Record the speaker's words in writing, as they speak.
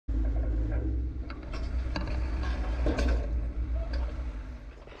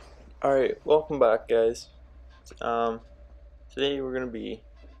Alright, welcome back guys. Um, Today we're going to be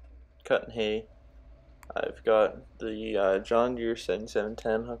cutting hay. I've got the John Deere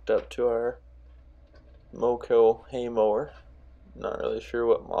 7710 hooked up to our Moco hay mower. Not really sure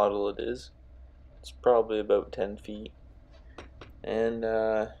what model it is. It's probably about 10 feet. And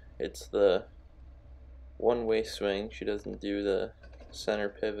it's the one-way swing. She doesn't do the center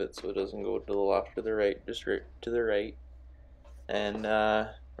pivot, so it doesn't go to the left or the right, just right to the right. And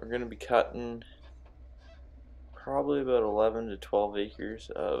we're going to be cutting probably about 11 to 12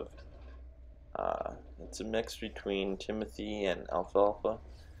 acres of it's a mix between Timothy and alfalfa,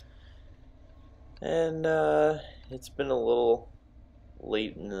 and it's been a little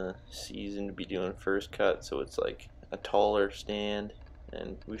late in the season to be doing first cut, so it's like a taller stand,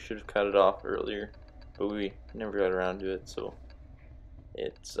 and we should have cut it off earlier, but we never got around to it, so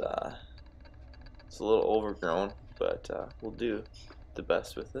it's it's a little overgrown, but we'll do the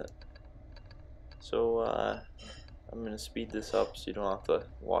best with it. So I'm gonna speed this up so you don't have to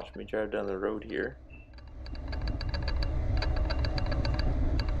watch me drive down the road here.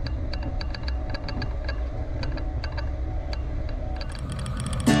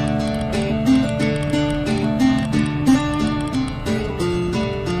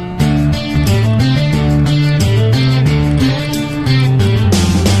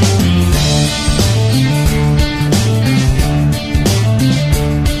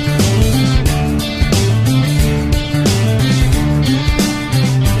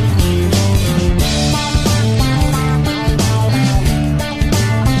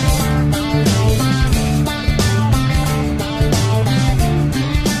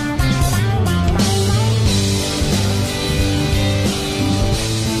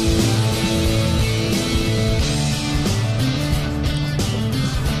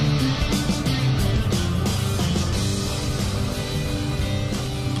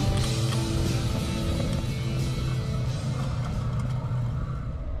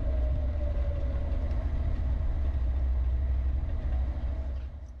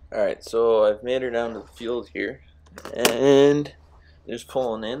 Alright, so I've made her down to the field here, and just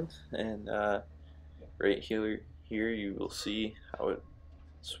pulling in, and right here you will see how it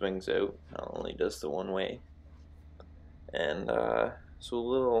swings out. Not only does the one way, and so a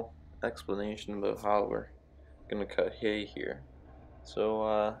little explanation about how we're gonna cut hay here.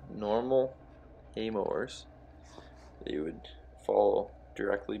 So normal hay mowers, they would follow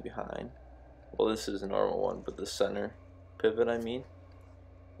directly behind. Well, this is a normal one, but the center pivot, I mean.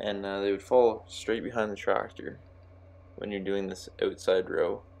 And they would follow straight behind the tractor when you're doing this outside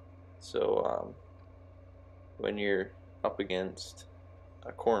row. So when you're up against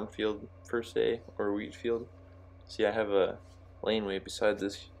a cornfield per se, or a wheat field, see, I have a laneway beside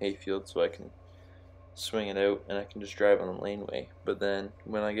this hay field, so I can swing it out and I can just drive on the laneway. But then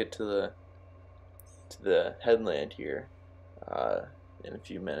when I get to the headland here in a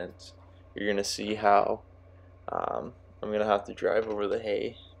few minutes, you're gonna see how I'm gonna have to drive over the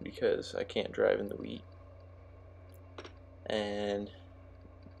hay because I can't drive in the wheat, and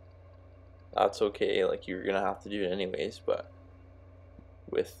that's okay. Like, you're gonna have to do it anyways, but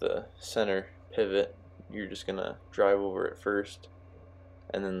with the center pivot, you're just gonna drive over it first,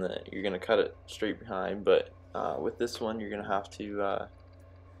 and then you're gonna cut it straight behind. But with this one, you're gonna have to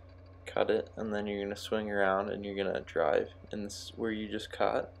cut it, and then you're gonna swing around, and you're gonna drive, and this is where you just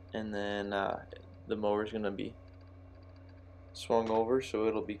cut, and then the mower's gonna be swung over, so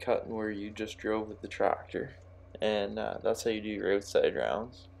it'll be cutting where you just drove with the tractor. And that's how you do your outside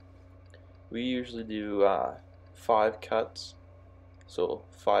rounds. We usually do 5 cuts, so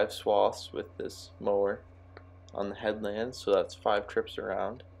 5 swaths with this mower on the headland, so that's 5 trips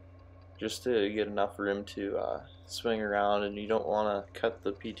around, just to get enough room to swing around. And you don't want to cut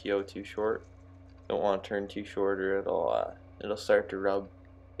the PTO too short, don't want to turn too short, or it'll start to rub.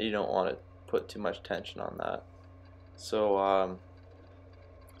 You don't want to put too much tension on that. So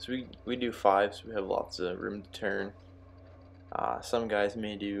we do 5, so we have lots of room to turn. Some guys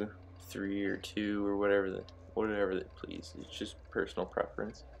may do 3 or 2 or whatever they please. It's just personal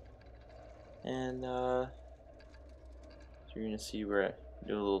preference. And so you're gonna see where I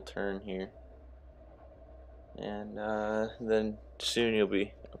do a little turn here, and then soon you'll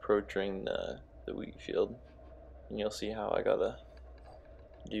be approaching the wheat field, and you'll see how I gotta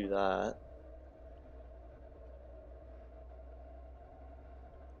do that.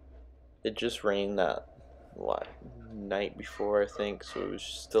 It just rained that night before, I think, so it was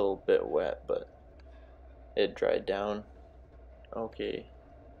still a bit wet, but it dried down okay.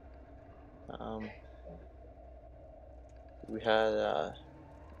 We had a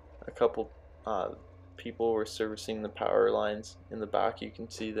couple people were servicing the power lines in the back. You can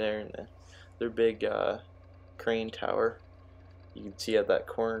see there in their big crane tower. You can see at that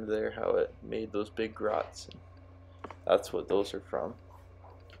corner there how it made those big grots. That's what those are from.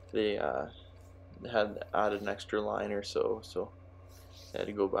 They had added an extra line or so they had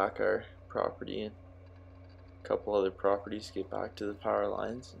to go back our property and a couple other properties to get back to the power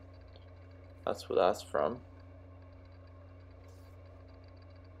lines. That's what that's from.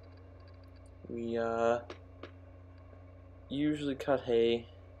 We usually cut hay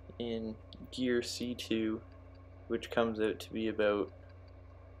in gear C2, which comes out to be about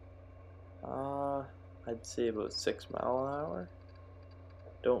I'd say about 6 miles an hour.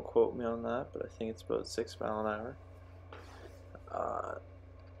 Don't quote me on that, but I think it's about 6 miles an hour.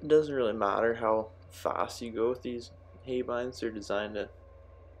 It doesn't really matter how fast you go with these hay binds. They're designed to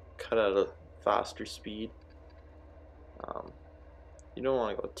cut at a faster speed. You don't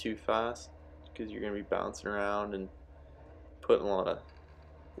want to go too fast because you're going to be bouncing around and putting a lot of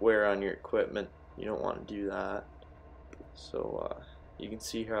wear on your equipment. You don't want to do that. So you can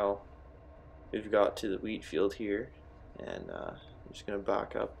see how we've got to the wheat field here, and I'm just going to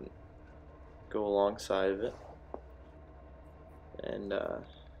back up and go alongside of it. And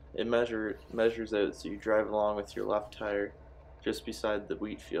it measures out, so you drive along with your left tire just beside the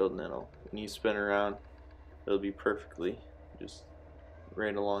wheat field, and then when you spin around, it'll be perfectly just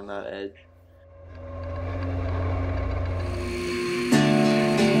right along that edge.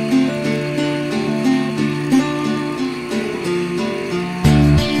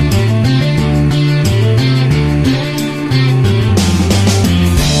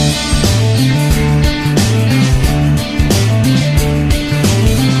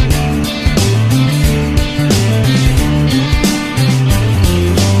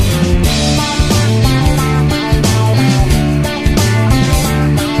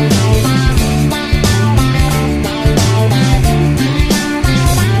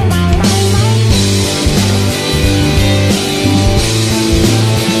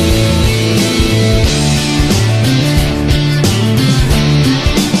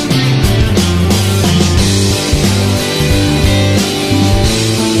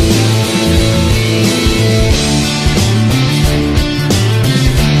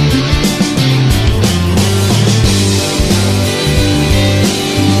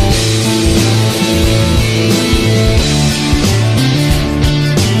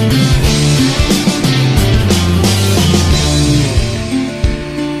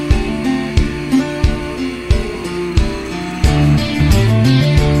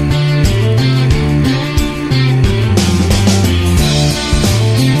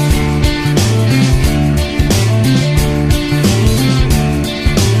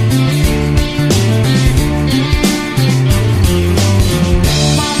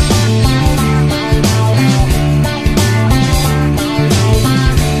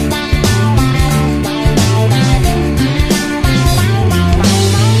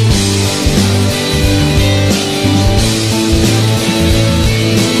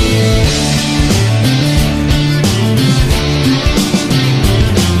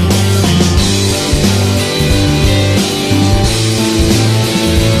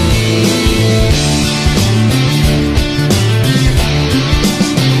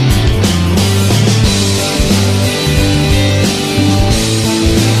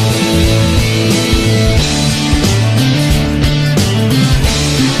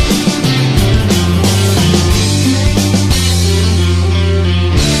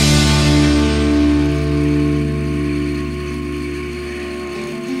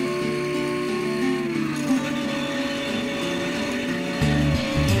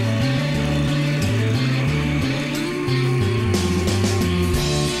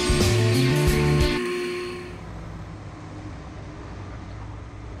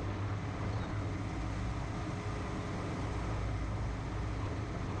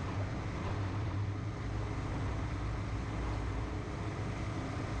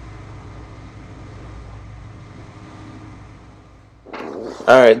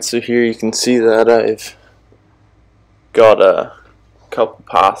 Alright, so here you can see that I've got a couple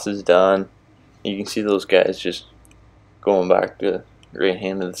passes done. You can see those guys just going back to the right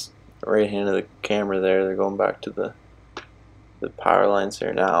hand of the camera there. They're going back to the power lines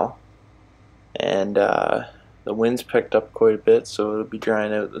there now. And the wind's picked up quite a bit, so it'll be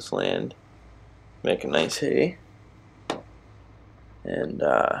drying out this land, make a nice hay. And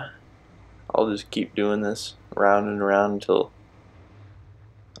I'll just keep doing this round and around until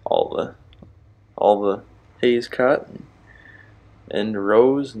all the hay is cut into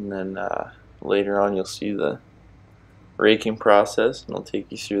rows, and then later on you'll see the raking process, and I'll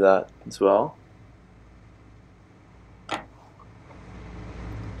take you through that as well.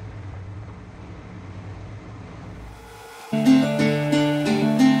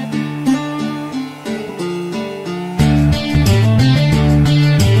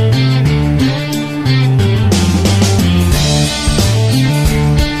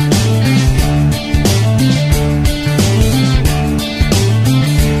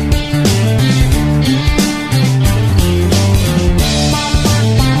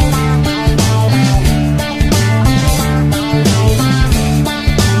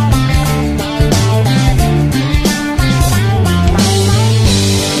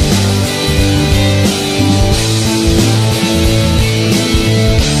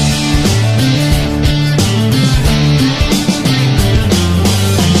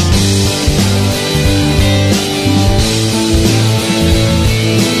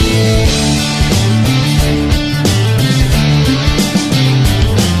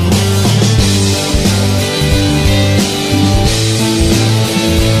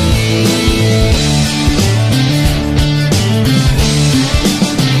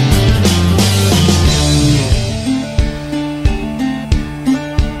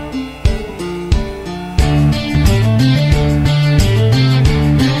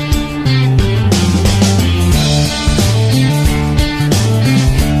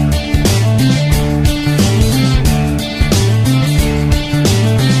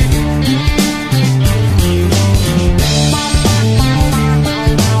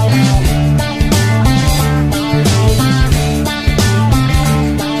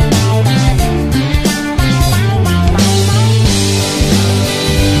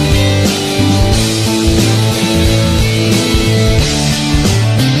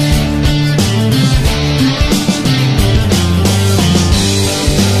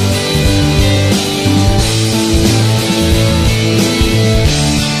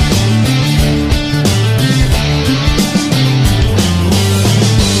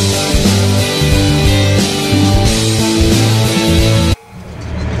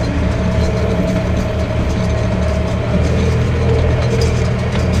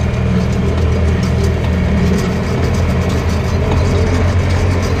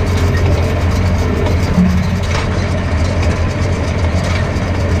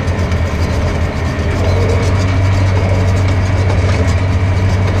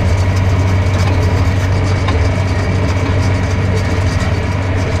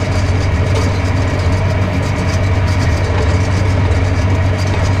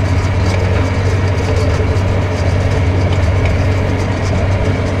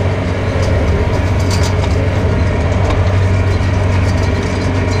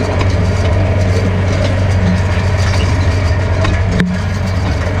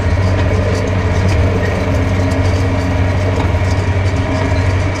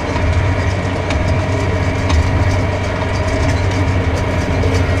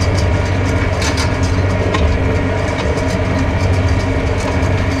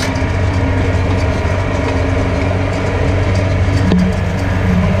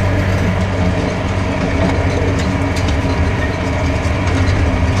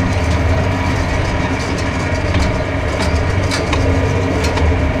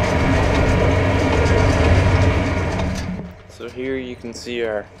 see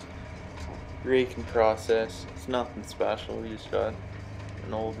our raking process. It's nothing special. We just got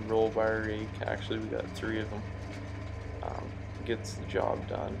an old roll bar rake. Actually, we got 3 of them. Gets the job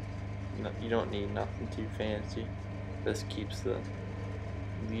done. You don't need nothing too fancy. This keeps the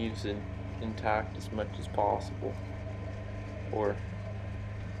leaves intact as much as possible, or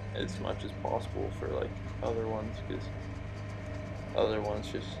as much as possible for like other ones, because other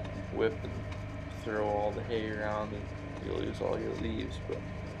ones just whip and throw all the hay around and you lose all your leaves. But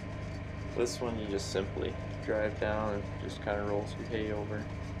this one you just simply drive down and just kind of roll some hay over.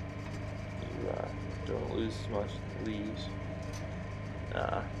 You don't lose as much leaves.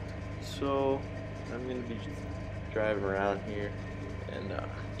 So I'm going to be driving around here, and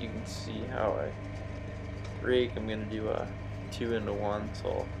you can see how I rake. I'm going to do a 2-into-1, so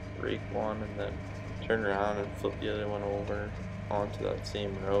I'll rake one and then turn around and flip the other one over onto that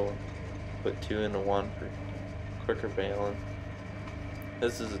same row and put 2-into-1 for quicker baling.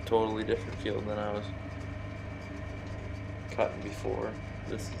 This is a totally different field than I was cutting before.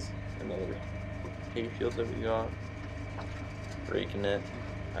 This is another hay field that we got. Raking it.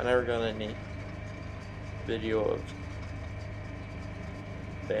 I never got any video of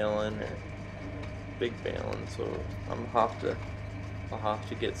baling or big baling, so I'll have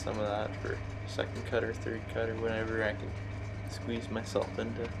to get some of that for second cut or third cut, or whenever I can squeeze myself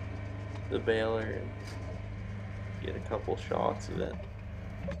into the baler and get a couple shots of it.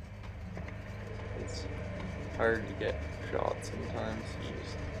 It's hard to get shots sometimes. You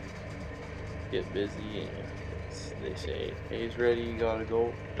just get busy and they say, hay's ready, you gotta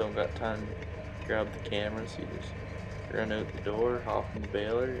go. Don't got time to grab the camera, so you just run out the door, hop in the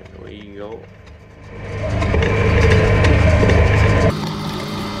baler, and away you go.